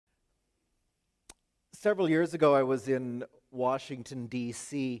Several years ago, I was in Washington,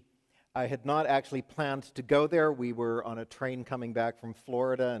 D.C. I had not actually planned to go there. We were on a train coming back from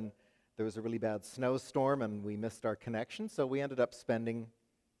Florida, and there was a really bad snowstorm, and we missed our connection, so we ended up spending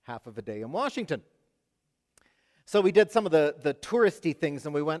half of a day in Washington. So we did some of the touristy things,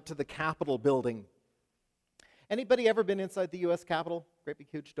 and we went to the Capitol building. Anybody ever been inside the U.S. Capitol? Great big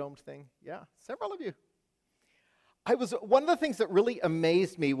huge domed thing? Yeah, several of you. One of the things that really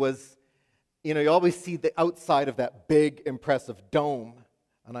amazed me was, you always see the outside of that big, impressive dome,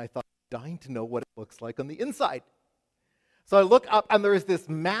 and I thought, dying to know what it looks like on the inside. So I look up, and there is this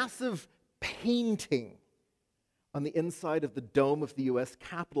massive painting on the inside of the dome of the U.S.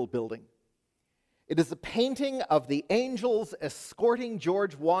 Capitol building. It is a painting of the angels escorting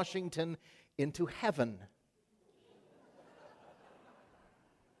George Washington into heaven.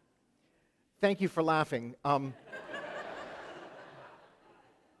 Thank you for laughing.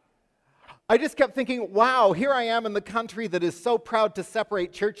 I just kept thinking, wow, here I am in the country that is so proud to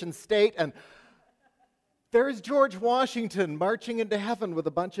separate church and state, and there's George Washington marching into heaven with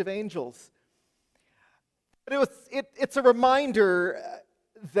a bunch of angels. But it's a reminder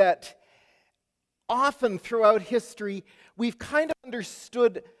that often throughout history, we've kind of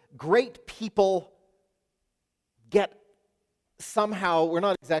understood great people get somehow, we're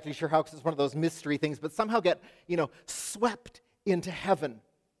not exactly sure how because it's one of those mystery things, but somehow get, swept into heaven.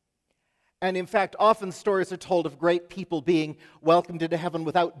 And in fact, often stories are told of great people being welcomed into heaven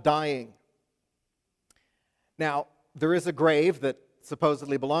without dying. Now, there is a grave that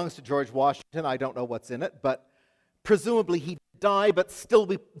supposedly belongs to George Washington. I don't know what's in it, but presumably he died, but still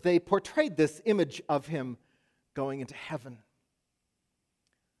they portrayed this image of him going into heaven.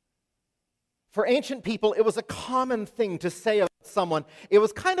 For ancient people, it was a common thing to say about someone. It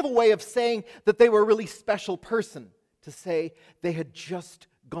was kind of a way of saying that they were a really special person, to say they had just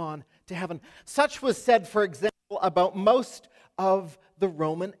gone to heaven. Such was said, for example, about most of the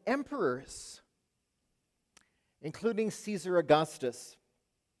Roman emperors, including Caesar Augustus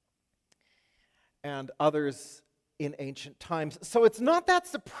and others in ancient times. So it's not that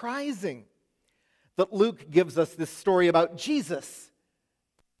surprising that Luke gives us this story about Jesus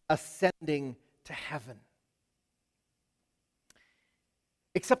ascending to heaven.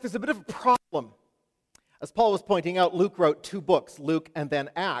 Except there's a bit of a problem. As Paul was pointing out, Luke wrote 2 books, Luke and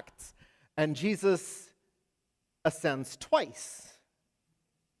then Acts, and Jesus ascends twice.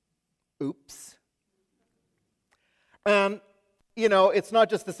 Oops. And, it's not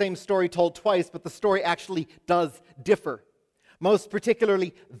just the same story told twice, but the story actually does differ. Most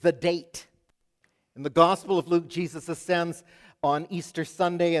particularly, the date. In the Gospel of Luke, Jesus ascends on Easter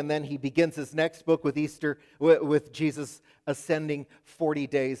Sunday, and then he begins his next book with Jesus ascending 40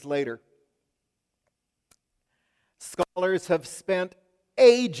 days later. Scholars have spent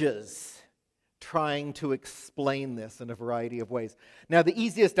ages trying to explain this in a variety of ways. Now, the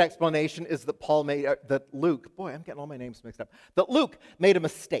easiest explanation is that Luke, boy, I'm getting all my names mixed up, that Luke made a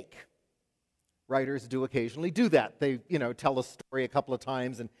mistake. Writers do occasionally do that. They, tell a story a couple of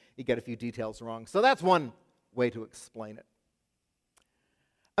times and you get a few details wrong. So that's one way to explain it.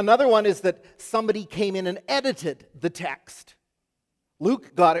 Another one is that somebody came in and edited the text.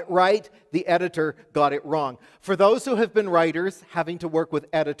 Luke got it right, the editor got it wrong. For those who have been writers, having to work with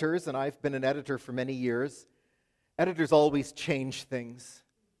editors, and I've been an editor for many years, editors always change things.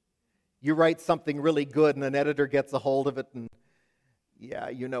 You write something really good and an editor gets a hold of it and, yeah,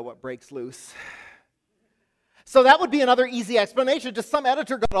 you know what breaks loose. So that would be another easy explanation. Just some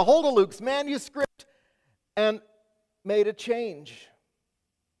editor got a hold of Luke's manuscript and made a change.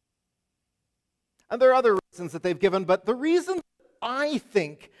 And there are other reasons that they've given, but the reason I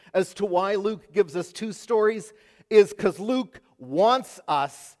think as to why Luke gives us 2 stories is because Luke wants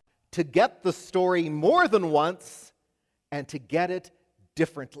us to get the story more than once and to get it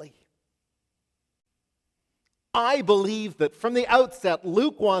differently. I believe that from the outset,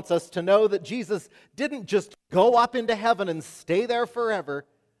 Luke wants us to know that Jesus didn't just go up into heaven and stay there forever.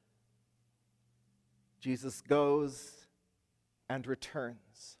 Jesus goes and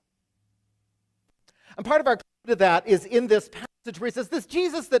returns. And part of our clue to that is in this passage where he says, this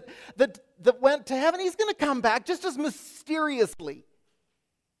Jesus that went to heaven, he's going to come back just as mysteriously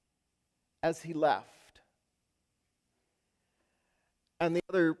as he left. And the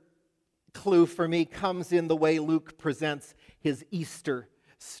other clue for me comes in the way Luke presents his Easter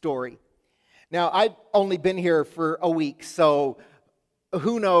story. Now, I've only been here for a week, so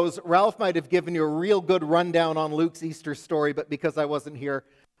who knows? Ralph might have given you a real good rundown on Luke's Easter story, but because I wasn't here,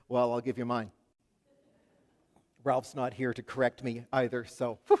 well, I'll give you mine. Ralph's not here to correct me either,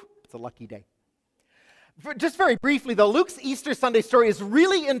 so it's a lucky day. Just very briefly, though, Luke's Easter Sunday story is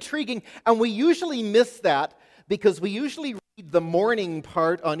really intriguing, and we usually miss that because we usually read the morning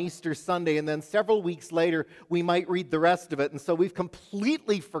part on Easter Sunday, and then several weeks later, we might read the rest of it, and so we've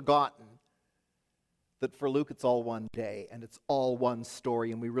completely forgotten that for Luke, it's all one day, and it's all one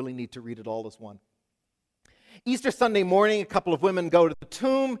story, and we really need to read it all as one. Easter Sunday morning, a couple of women go to the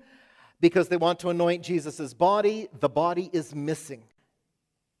tomb because they want to anoint Jesus' body. The body is missing.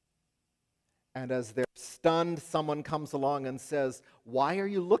 And as they're stunned, someone comes along and says, "Why are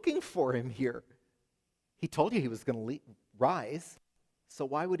you looking for him here? He told you he was going to rise, so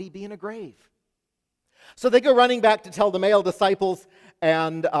why would he be in a grave?" So they go running back to tell the male disciples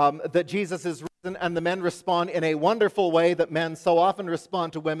and that Jesus is risen, and the men respond in a wonderful way that men so often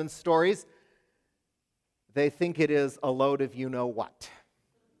respond to women's stories. They think it is a load of you-know-what.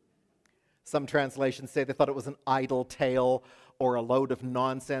 Some translations say they thought it was an idle tale or a load of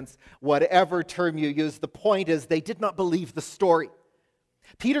nonsense. Whatever term you use, the point is they did not believe the story.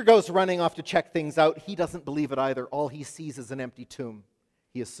 Peter goes running off to check things out. He doesn't believe it either. All he sees is an empty tomb.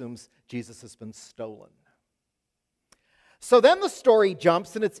 He assumes Jesus has been stolen. So then the story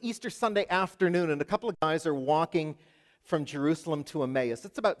jumps, and it's Easter Sunday afternoon, and a couple of guys are walking from Jerusalem to Emmaus.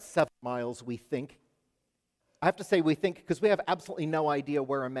 It's about 7 miles, we think. I have to say we think because we have absolutely no idea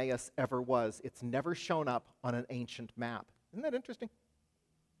where Emmaus ever was. It's never shown up on an ancient map. Isn't that interesting?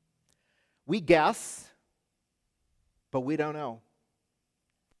 We guess, but we don't know.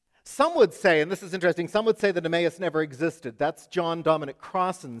 Some would say, and this is interesting, some would say that Emmaus never existed. That's John Dominic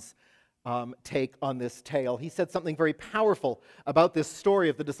Crossan's take on this tale. He said something very powerful about this story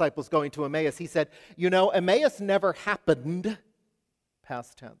of the disciples going to Emmaus. He said, Emmaus never happened,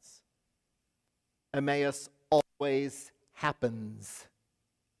 past tense. Emmaus always happens,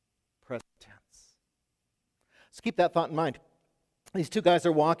 present tense. So keep that thought in mind. These two guys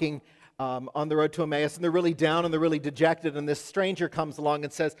are walking on the road to Emmaus, and they're really down and they're really dejected, and this stranger comes along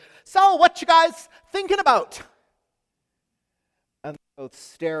and says, "So, what you guys thinking about?" And they both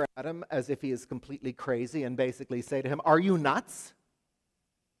stare at him as if he is completely crazy and basically say to him, "Are you nuts?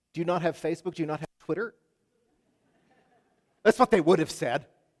 Do you not have Facebook? Do you not have Twitter?" That's what they would have said.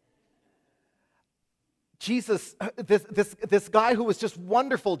 Jesus, this guy who was just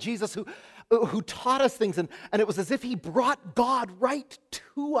wonderful, Jesus who taught us things, and it was as if he brought God right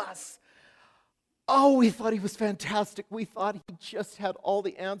to us. Oh, we thought he was fantastic. We thought he just had all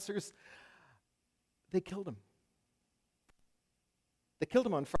the answers. They killed him. They killed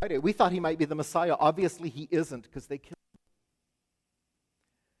him on Friday. We thought he might be the Messiah. Obviously, he isn't because they killed him.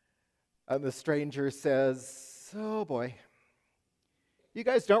 And the stranger says, "Oh boy, you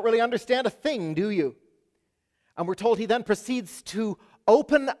guys don't really understand a thing, do you?" And we're told he then proceeds to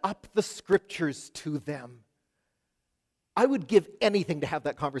open up the scriptures to them. I would give anything to have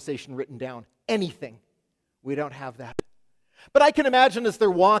that conversation written down. Anything. We don't have that. But I can imagine as they're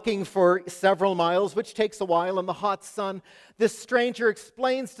walking for several miles, which takes a while in the hot sun, this stranger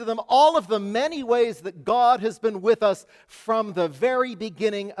explains to them all of the many ways that God has been with us from the very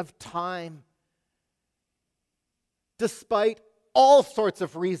beginning of time. Despite all sorts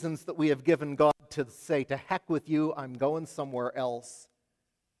of reasons that we have given God to say, "To heck with you, I'm going somewhere else,"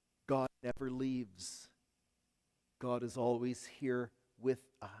 God never leaves. God is always here with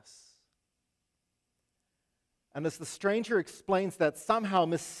us. And as the stranger explains that, somehow,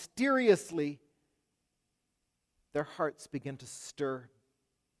 mysteriously, their hearts begin to stir.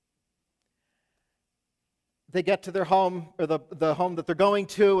 They get to their home, or the home that they're going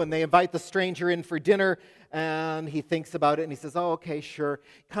to, and they invite the stranger in for dinner, and he thinks about it, and he says, "Oh, okay, sure."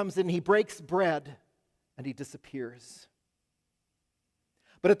 Comes in, he breaks bread, and he disappears.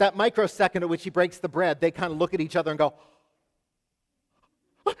 But at that microsecond at which he breaks the bread, they kind of look at each other and go,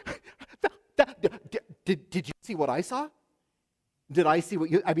 Did you see what I saw? Did I see what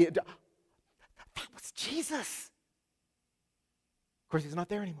you... that was Jesus. Of course, he's not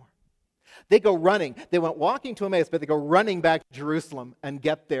there anymore. They go running. They went walking to Emmaus, but they go running back to Jerusalem and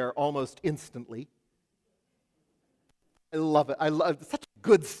get there almost instantly. I love it. It's such a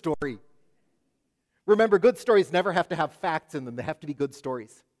good story. Remember, good stories never have to have facts in them. They have to be good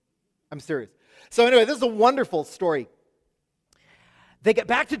stories. I'm serious. So anyway, this is a wonderful story. They get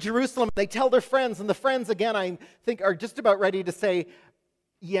back to Jerusalem. They tell their friends, and the friends, again, I think, are just about ready to say,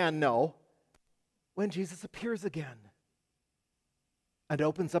 "Yeah, no," when Jesus appears again and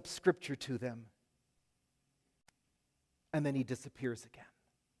opens up Scripture to them. And then he disappears again.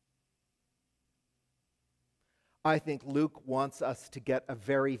 I think Luke wants us to get a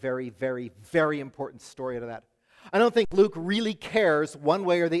very, very, very, very important story out of that. I don't think Luke really cares one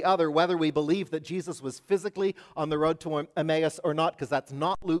way or the other whether we believe that Jesus was physically on the road to Emmaus or not, because that's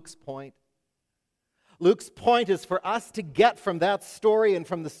not Luke's point. Luke's point is for us to get from that story and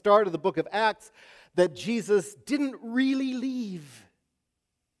from the start of the book of Acts that Jesus didn't really leave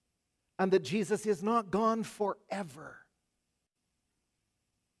and that Jesus is not gone forever.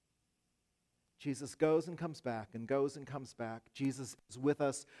 Jesus goes and comes back and goes and comes back. Jesus is with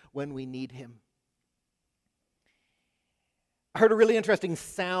us when we need him. I heard a really interesting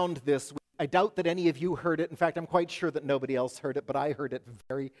sound this week. I doubt that any of you heard it. In fact, I'm quite sure that nobody else heard it, but I heard it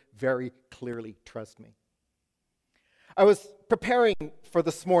very, very clearly. Trust me. I was preparing for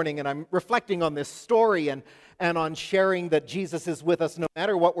this morning, and I'm reflecting on this story and on sharing that Jesus is with us no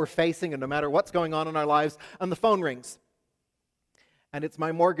matter what we're facing and no matter what's going on in our lives, and the phone rings. And it's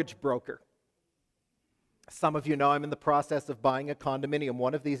my mortgage broker. Some of you know I'm in the process of buying a condominium.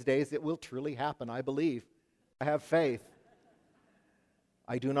 One of these days it will truly happen, I believe. I have faith.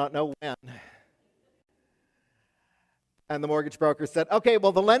 I do not know when. And the mortgage broker said, okay,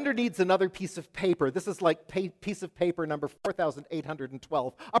 well, the lender needs another piece of paper. This is like piece of paper number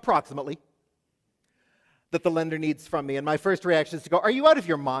 4,812, approximately, that the lender needs from me. And my first reaction is to go, are you out of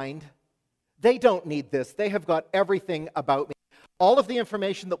your mind? They don't need this. They have got everything about me. All of the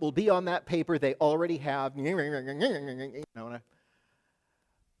information that will be on that paper, they already have.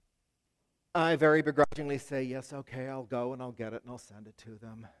 I very begrudgingly say, yes, okay, I'll go and I'll get it and I'll send it to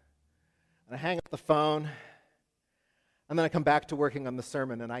them. And I hang up the phone, and then I come back to working on the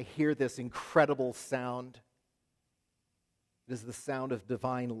sermon, and I hear this incredible sound. It is the sound of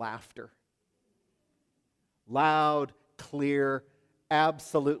divine laughter. Loud, clear,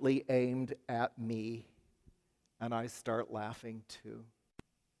 absolutely aimed at me. And I start laughing too.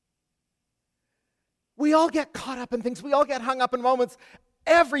 We all get caught up in things. We all get hung up in moments.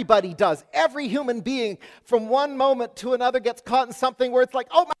 Everybody does. Every human being from one moment to another gets caught in something where it's like,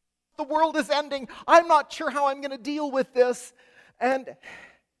 oh my, the world is ending. I'm not sure how I'm going to deal with this. And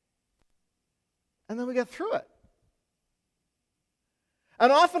then we get through it.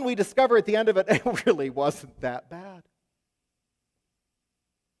 And often we discover at the end of it, it really wasn't that bad.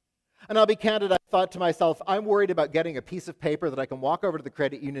 And I'll be candid, I thought to myself, I'm worried about getting a piece of paper that I can walk over to the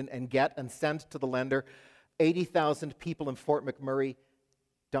credit union and get and send to the lender. 80,000 people in Fort McMurray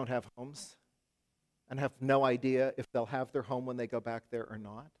don't have homes and have no idea if they'll have their home when they go back there or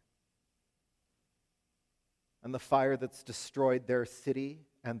not. And the fire that's destroyed their city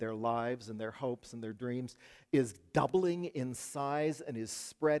and their lives and their hopes and their dreams is doubling in size and is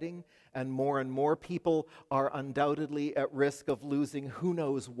spreading, and more people are undoubtedly at risk of losing who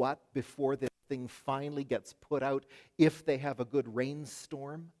knows what before this thing finally gets put out if they have a good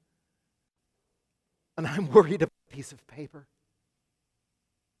rainstorm. And I'm worried about a piece of paper.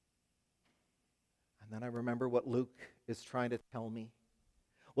 And then I remember what Luke is trying to tell me,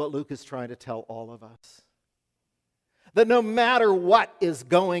 what Luke is trying to tell all of us. That no matter what is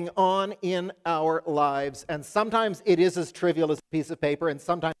going on in our lives, and sometimes it is as trivial as a piece of paper, and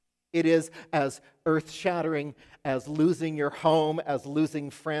sometimes it is as earth-shattering as losing your home, as losing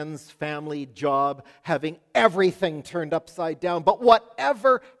friends, family, job, having everything turned upside down. But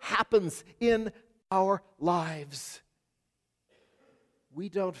whatever happens in our lives, we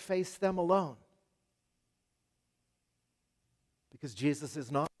don't face them alone. Because Jesus is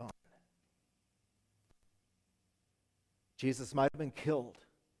not gone. Jesus might have been killed.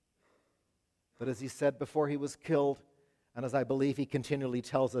 But as he said before he was killed, and as I believe he continually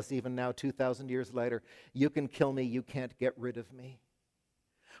tells us even now 2,000 years later, you can kill me, you can't get rid of me.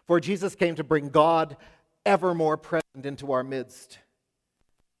 For Jesus came to bring God ever more present into our midst.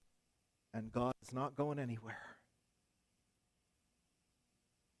 And God is not going anywhere.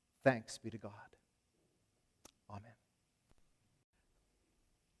 Thanks be to God. Amen.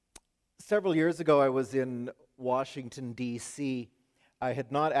 Several years ago, I was in Washington, D.C. I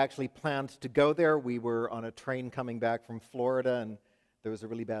had not actually planned to go there. We were on a train coming back from Florida, and there was a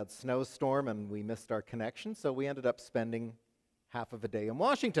really bad snowstorm, and we missed our connection, so we ended up spending half of a day in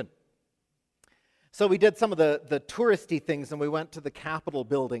Washington. So we did some of the touristy things, and we went to the Capitol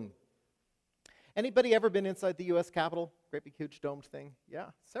building. Anybody ever been inside the U.S. Capitol? Great big huge domed thing? Yeah,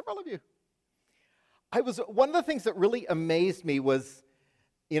 several of you. One of the things that really amazed me was,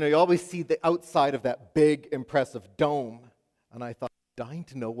 you always see the outside of that big, impressive dome. And I thought, I'm dying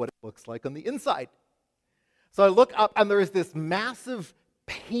to know what it looks like on the inside. So I look up, and there is this massive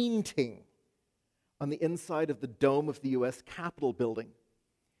painting on the inside of the dome of the U.S. Capitol building.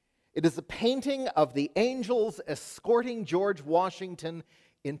 It is a painting of the angels escorting George Washington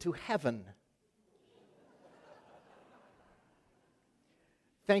into heaven.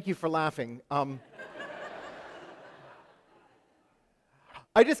 Thank you for laughing.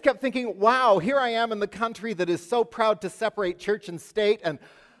 I just kept thinking, wow, here I am in the country that is so proud to separate church and state, and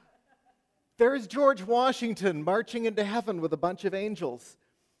there's George Washington marching into heaven with a bunch of angels.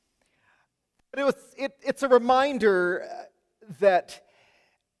 But it's a reminder that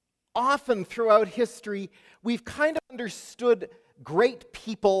often throughout history, we've kind of understood great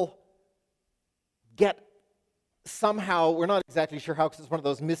people get somehow, we're not exactly sure how, because it's one of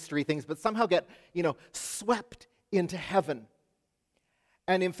those mystery things, but somehow get, swept into heaven.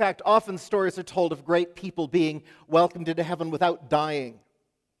 And in fact, often stories are told of great people being welcomed into heaven without dying.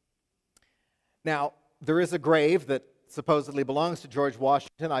 Now, there is a grave that supposedly belongs to George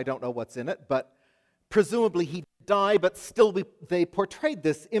Washington. I don't know what's in it, but presumably he died, but still they portrayed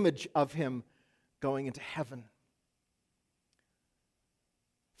this image of him going into heaven.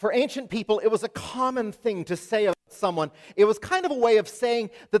 For ancient people, it was a common thing to say about someone. It was kind of a way of saying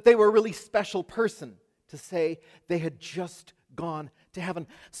that they were a really special person, to say they had just gone to heaven.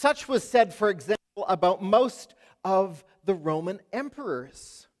 Such was said, for example, about most of the Roman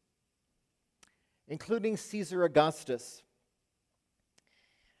emperors, including Caesar Augustus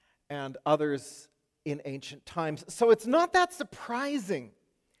and others in ancient times. So it's not that surprising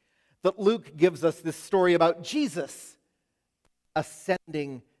that Luke gives us this story about Jesus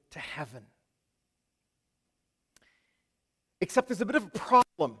ascending to heaven. Except there's a bit of a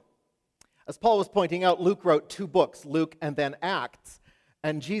problem. As Paul was pointing out, Luke wrote 2 books, Luke and then Acts,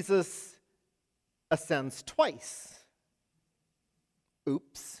 and Jesus ascends twice.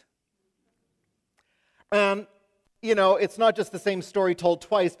 Oops. And, it's not just the same story told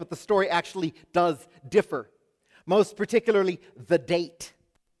twice, but the story actually does differ. Most particularly, the date.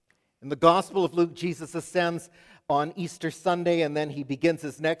 In the Gospel of Luke, Jesus ascends on Easter Sunday, and then he begins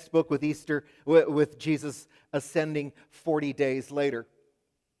his next book with Jesus ascending 40 days later.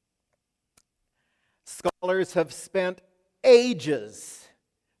 Scholars have spent ages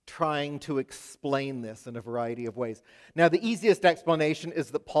trying to explain this in a variety of ways. Now, the easiest explanation is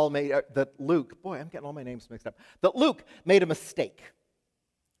that Luke made a mistake.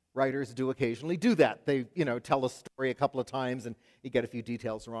 Writers do occasionally do that. They, tell a story a couple of times and you get a few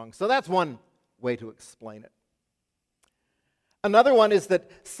details wrong. So that's one way to explain it. Another one is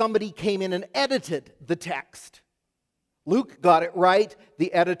that somebody came in and edited the text. Luke got it right,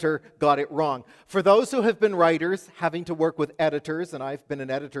 the editor got it wrong. For those who have been writers, having to work with editors, and I've been an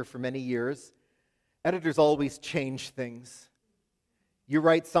editor for many years, editors always change things. You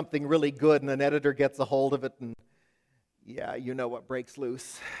write something really good and an editor gets a hold of it and you know what breaks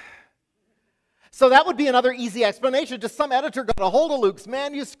loose. So that would be another easy explanation. Just some editor got a hold of Luke's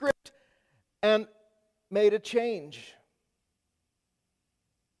manuscript and made a change.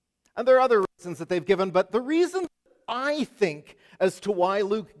 And there are other reasons that they've given, but the reason I think as to why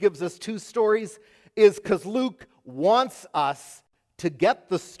Luke gives us 2 stories is because Luke wants us to get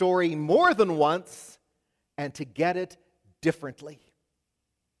the story more than once and to get it differently.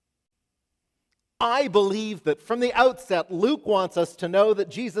 I believe that from the outset, Luke wants us to know that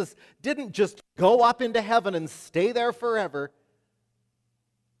Jesus didn't just go up into heaven and stay there forever.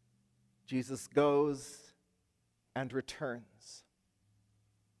 Jesus goes and returns.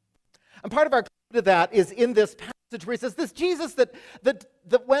 And part of our clue to that is in this passage where he says, this Jesus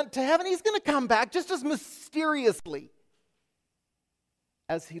that went to heaven, he's going to come back just as mysteriously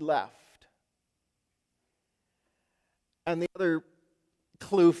as he left. And the other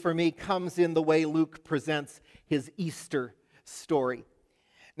clue for me comes in the way Luke presents his Easter story.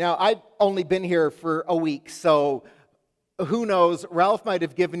 Now, I've only been here for a week, so who knows? Ralph might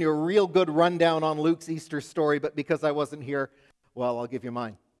have given you a real good rundown on Luke's Easter story, but because I wasn't here, well, I'll give you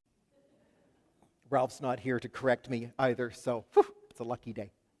mine. Ralph's not here to correct me either, so it's a lucky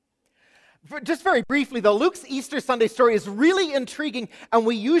day. Just very briefly, though, Luke's Easter Sunday story is really intriguing, and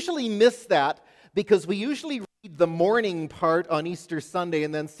we usually miss that because we usually read the morning part on Easter Sunday,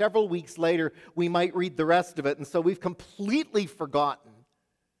 and then several weeks later, we might read the rest of it, and so we've completely forgotten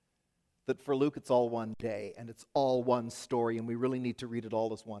that for Luke, it's all one day, and it's all one story, and we really need to read it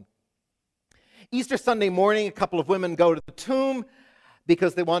all as one. Easter Sunday morning, a couple of women go to the tomb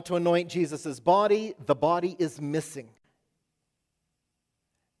because they want to anoint Jesus' body. The body is missing.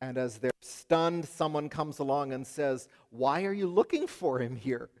 And as they're stunned, someone comes along and says, "Why are you looking for him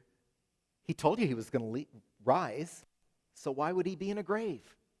here? He told you he was going to rise, so why would he be in a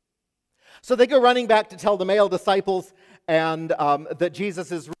grave?" So they go running back to tell the male disciples and that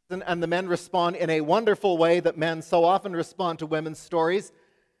Jesus is risen, and the men respond in a wonderful way that men so often respond to women's stories.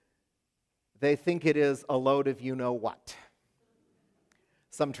 They think it is a load of you-know-what.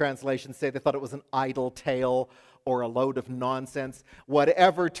 Some translations say they thought it was an idle tale or a load of nonsense.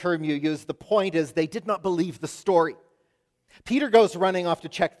 Whatever term you use, the point is they did not believe the story. Peter goes running off to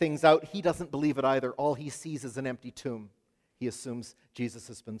check things out. He doesn't believe it either. All he sees is an empty tomb. He assumes Jesus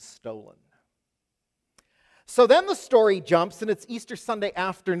has been stolen. So then the story jumps, and it's Easter Sunday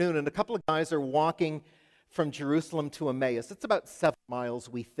afternoon, and a couple of guys are walking from Jerusalem to Emmaus. It's about 7 miles,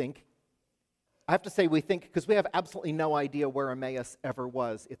 we think. I have to say we think because we have absolutely no idea where Emmaus ever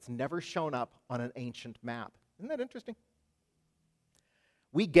was. It's never shown up on an ancient map. Isn't that interesting?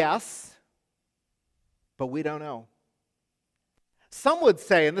 We guess, but we don't know. Some would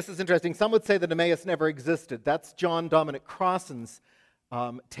say, and this is interesting, some would say that Emmaus never existed. That's John Dominic Crossan's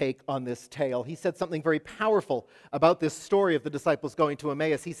take on this tale. He said something very powerful about this story of the disciples going to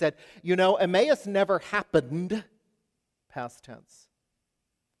Emmaus. He said, you know, Emmaus never happened, past tense.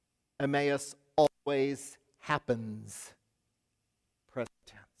 Emmaus always happens, present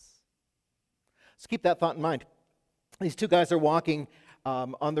tense. So keep that thought in mind. These 2 guys are walking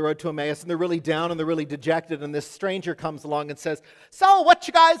on the road to Emmaus, and they're really down and they're really dejected, and this stranger comes along and says, so what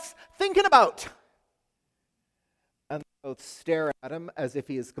you guys thinking about? And they both stare at him as if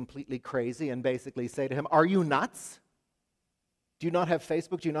he is completely crazy and basically say to him, are you nuts? Do you not have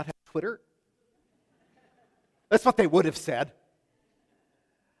Facebook? Do you not have Twitter? That's what they would have said.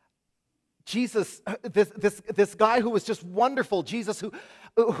 Jesus, this guy who was just wonderful, Jesus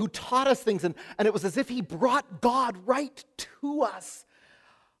who taught us things, and it was as if he brought God right to us.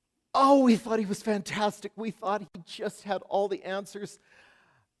 Oh, we thought he was fantastic. We thought he just had all the answers.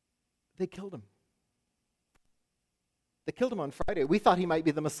 They killed him. They killed him on Friday. We thought he might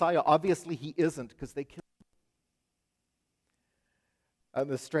be the Messiah. Obviously, he isn't because they killed him. And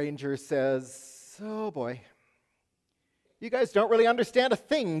the stranger says, oh boy, you guys don't really understand a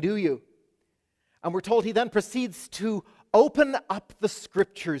thing, do you? And we're told he then proceeds to open up the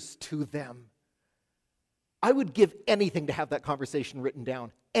scriptures to them. I would give anything to have that conversation written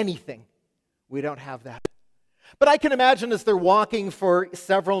down. Anything. We don't have that. But I can imagine as they're walking for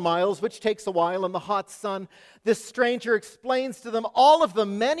several miles, which takes a while in the hot sun, this stranger explains to them all of the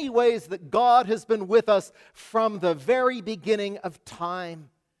many ways that God has been with us from the very beginning of time.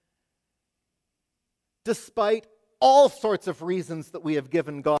 Despite all sorts of reasons that we have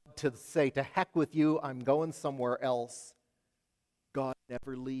given God to say, to heck with you, I'm going somewhere else. God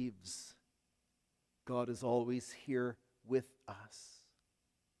never leaves. God is always here with us.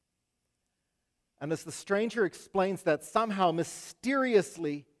 And as the stranger explains that, somehow,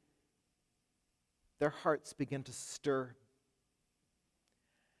 mysteriously, their hearts begin to stir.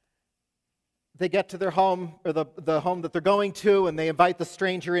 They get to their home, or the home that they're going to, and they invite the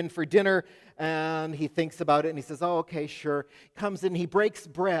stranger in for dinner, and he thinks about it, and he says, oh, okay, sure. Comes in, he breaks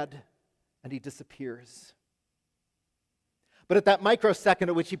bread, and he disappears. But at that microsecond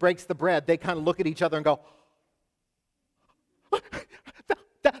at which he breaks the bread, they kind of look at each other and go,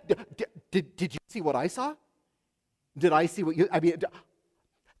 Did you see what I saw? Did I see what you... that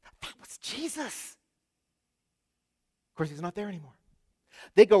was Jesus. Of course, he's not there anymore.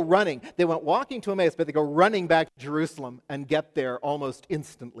 They go running. They went walking to Emmaus, but they go running back to Jerusalem and get there almost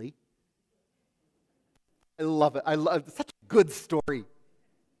instantly. I love it. It's such a good story.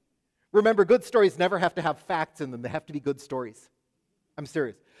 Remember, good stories never have to have facts in them. They have to be good stories. I'm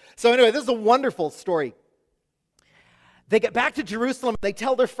serious. So anyway, this is a wonderful story. They get back to Jerusalem, they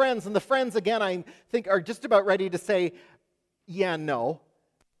tell their friends, and the friends, again, I think, are just about ready to say, yeah, no,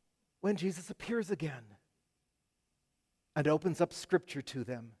 when Jesus appears again and opens up Scripture to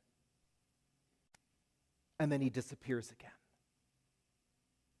them, and then he disappears again.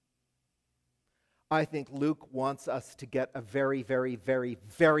 I think Luke wants us to get a very, very, very,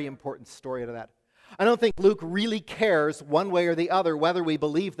 very important story out of that. I don't think Luke really cares one way or the other whether we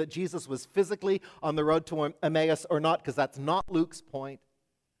believe that Jesus was physically on the road to Emmaus or not, because that's not Luke's point.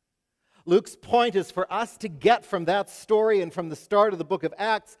 Luke's point is for us to get from that story and from the start of the book of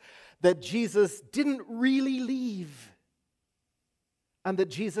Acts that Jesus didn't really leave and that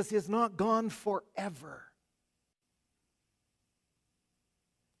Jesus is not gone forever.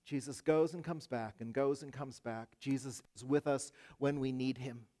 Jesus goes and comes back and goes and comes back. Jesus is with us when we need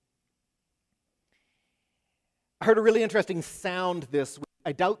him. I heard a really interesting sound this week.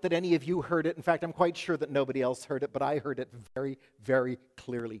 I doubt that any of you heard it. In fact, I'm quite sure that nobody else heard it, but I heard it very, very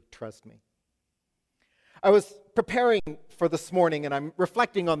clearly. Trust me. I was preparing for this morning, and I'm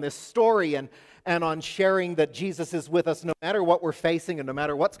reflecting on this story and on sharing that Jesus is with us no matter what we're facing and no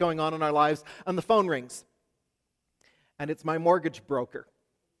matter what's going on in our lives, and the phone rings. And it's my mortgage broker.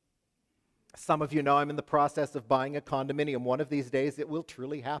 Some of you know I'm in the process of buying a condominium. One of these days it will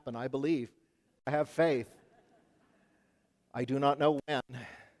truly happen, I believe. I have faith. I do not know when.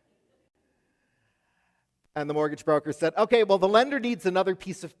 And the mortgage broker said, okay, well, the lender needs another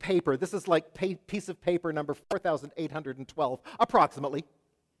piece of paper. This is like piece of paper number 4,812, approximately,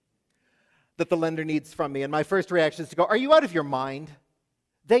 that the lender needs from me. And my first reaction is to go, are you out of your mind?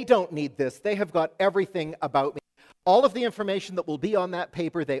 They don't need this. They have got everything about me. All of the information that will be on that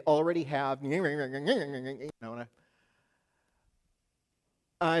paper, they already have.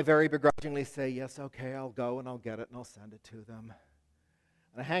 I very begrudgingly say, yes, okay, I'll go and I'll get it and I'll send it to them.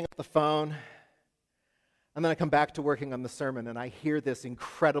 And I hang up the phone, and then I come back to working on the sermon, and I hear this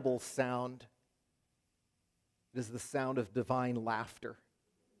incredible sound. It is the sound of divine laughter.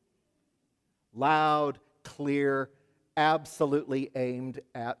 Loud, clear, absolutely aimed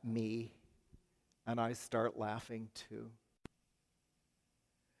at me. And I start laughing too.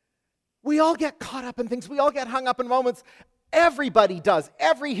 We all get caught up in things. We all get hung up in moments. Everybody does.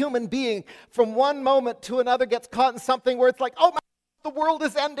 Every human being from one moment to another gets caught in something where it's like, oh my, the world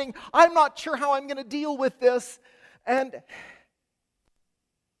is ending. I'm not sure how I'm going to deal with this. And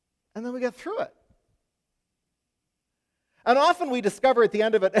then we get through it. And often we discover at the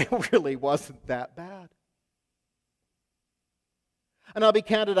end of it, it really wasn't that bad. And I'll be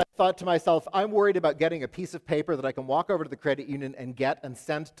candid, I thought to myself, I'm worried about getting a piece of paper that I can walk over to the credit union and get and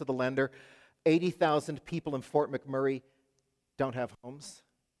send to the lender. 80,000 people in Fort McMurray don't have homes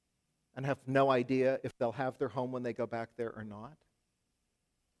and have no idea if they'll have their home when they go back there or not.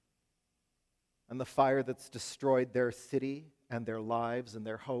 And the fire that's destroyed their city and their lives and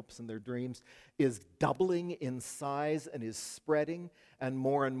their hopes and their dreams is doubling in size and is spreading, and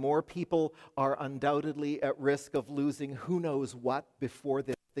more people are undoubtedly at risk of losing who knows what before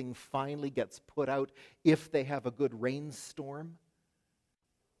this thing finally gets put out if they have a good rainstorm.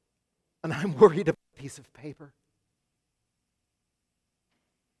 And I'm worried about a piece of paper.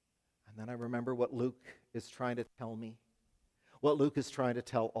 And then I remember what Luke is trying to tell me, what Luke is trying to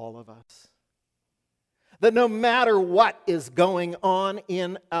tell all of us. That no matter what is going on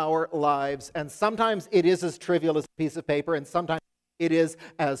in our lives, and sometimes it is as trivial as a piece of paper, and sometimes it is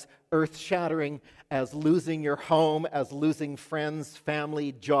as earth-shattering as losing your home, as losing friends,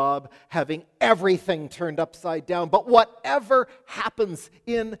 family, job, having everything turned upside down. But whatever happens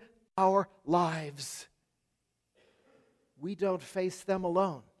in our lives, we don't face them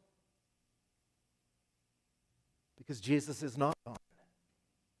alone. Because Jesus is not gone.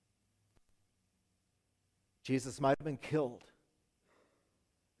 Jesus might have been killed,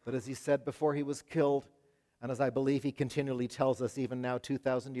 but as he said before he was killed, and as I believe he continually tells us even now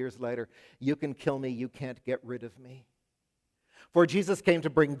 2,000 years later, you can kill me, you can't get rid of me. For Jesus came to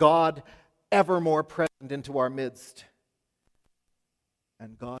bring God ever more present into our midst,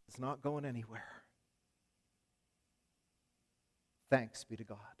 and God is not going anywhere. Thanks be to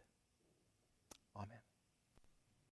God.